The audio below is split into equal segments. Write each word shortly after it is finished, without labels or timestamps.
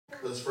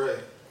Let's pray.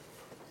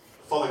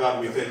 Father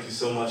God, we thank you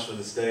so much for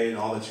this day and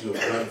all that you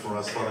have done for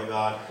us, Father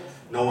God,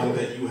 knowing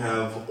that you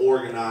have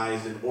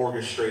organized and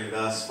orchestrated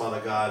us, Father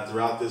God,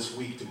 throughout this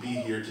week to be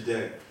here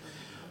today.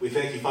 We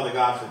thank you, Father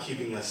God, for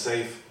keeping us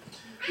safe.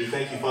 We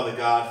thank you, Father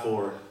God,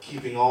 for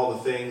keeping all the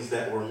things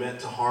that were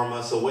meant to harm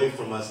us away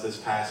from us this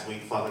past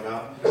week, Father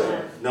God,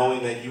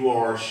 knowing that you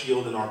are our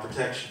shield and our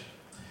protection.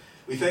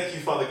 We thank you,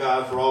 Father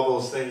God, for all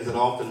those things that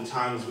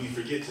oftentimes we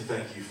forget to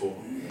thank you for.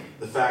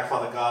 The fact,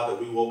 Father God, that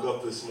we woke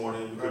up this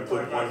morning, we could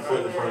put one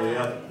foot in front of the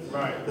other.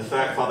 The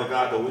fact, Father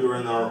God, that we were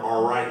in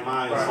our right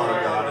minds, Father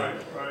God.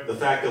 And the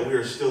fact that we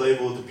are still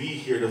able to be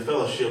here to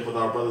fellowship with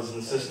our brothers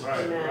and sisters.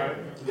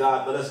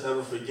 God, let us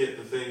never forget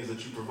the things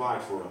that you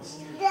provide for us.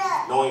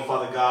 Knowing,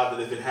 Father God,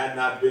 that if it had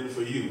not been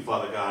for you,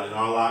 Father God, in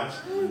our lives,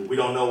 we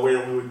don't know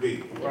where we would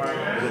be.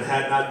 If it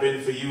had not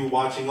been for you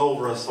watching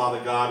over us,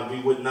 Father God, we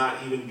would not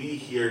even be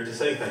here to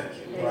say thank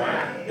you.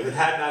 If it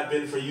had not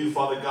been for you,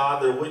 Father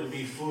God, there wouldn't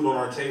be food on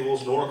our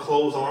tables, nor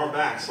clothes on our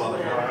backs,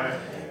 Father God.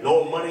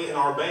 No money in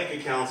our bank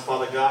accounts,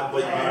 Father God,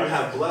 but you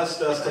have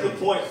blessed us to the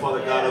point,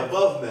 Father God,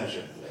 above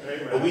measure.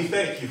 And we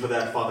thank you for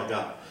that, Father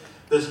God.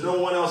 There's no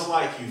one else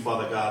like you,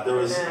 Father God.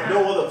 There is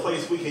no other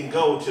place we can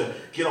go to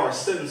get our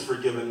sins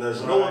forgiven.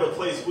 There's no other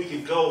place we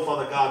can go,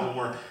 Father God, when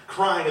we're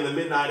crying in the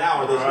midnight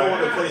hour. There's no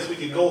other place we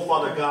can go,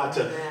 Father God,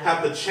 to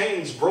have the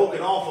chains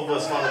broken off of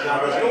us, Father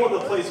God. There's no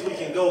other place we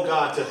can go,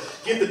 God, to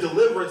get the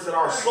deliverance that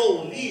our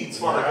soul needs,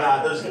 Father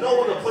God. There's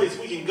no other place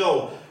we can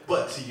go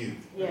but to you.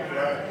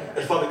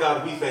 And Father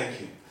God, we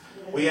thank you.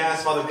 We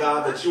ask, Father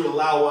God, that you would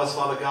allow us,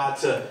 Father God,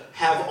 to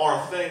have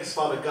our thanks,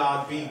 Father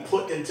God, be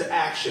put into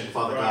action,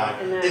 Father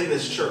God, in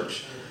this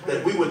church.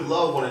 That we would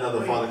love one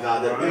another, Father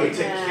God, that we would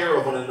take care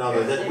of one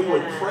another, that we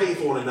would pray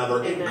for one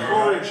another,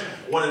 encourage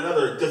one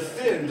another,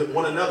 defend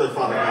one another,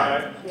 Father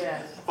God.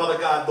 Father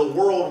God, the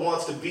world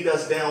wants to beat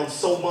us down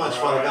so much,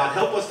 Father God.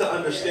 Help us to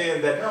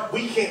understand that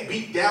we can't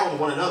beat down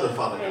one another,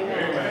 Father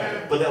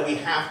God, but that we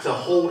have to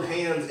hold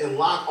hands and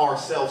lock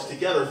ourselves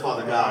together,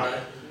 Father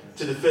God,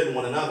 to defend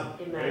one another.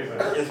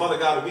 And Father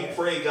God, we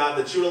pray, God,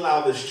 that you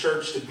allow this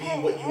church to be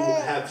what you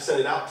have set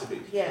it out to be.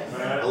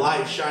 A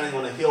light shining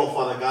on a hill,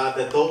 Father God,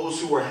 that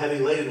those who are heavy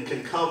laden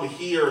can come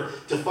here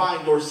to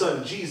find your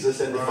son Jesus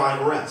and to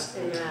find rest.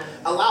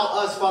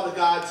 Allow us, Father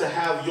God, to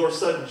have your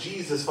son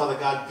Jesus, Father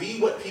God,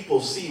 be what people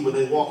see when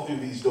they walk through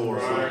these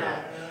doors, Father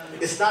God.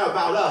 It's not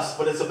about us,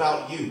 but it's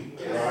about you.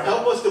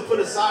 Help us to put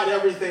aside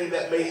everything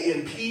that may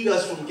impede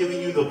us from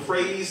giving you the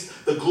praise,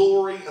 the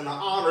glory, and the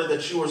honor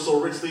that you are so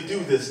richly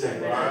due this day.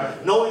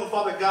 Knowing,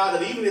 Father God,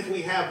 that even if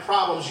we have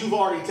problems, you've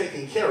already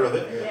taken care of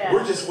it.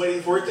 We're just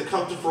waiting for it to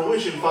come to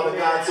fruition, Father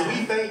God. So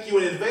we thank you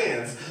in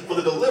advance for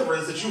the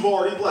deliverance that you've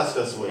already blessed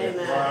us with.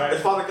 And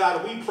Father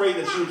God, we pray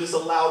that you would just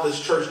allow this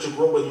church to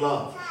grow in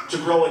love, to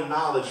grow in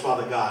knowledge,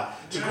 Father God,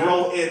 to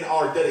grow in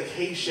our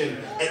dedication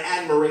and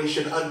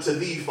admiration unto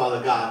thee,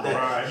 Father God, that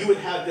you would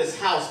have this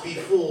house be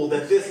full,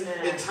 that this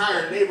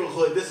entire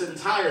neighborhood, this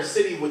entire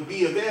city would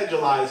be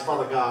evangelized,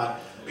 Father God,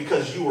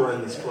 because you are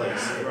in this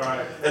place.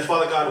 And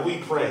Father God, we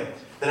pray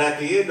that at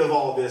the end of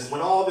all this,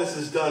 when all this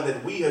is done,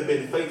 that we have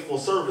been faithful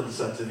servants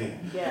unto thee.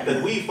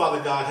 That we,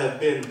 Father God, have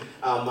been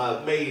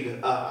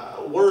made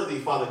worthy,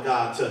 Father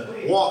God,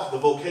 to walk the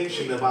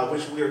vocation by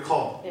which we are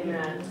called.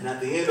 And at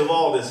the end of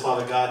all this,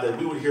 Father God, that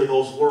we would hear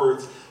those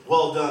words,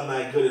 well done,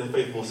 thy good and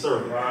faithful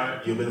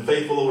servant. You've been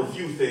faithful over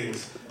few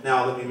things.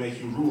 Now let me make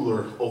you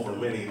ruler over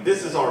many.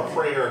 This is our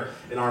prayer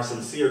and our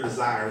sincere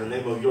desire. In the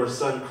name of your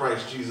Son,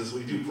 Christ Jesus,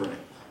 we do pray.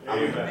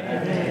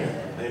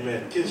 Amen.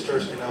 Amen. Kids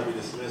Church can now be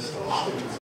dismissed.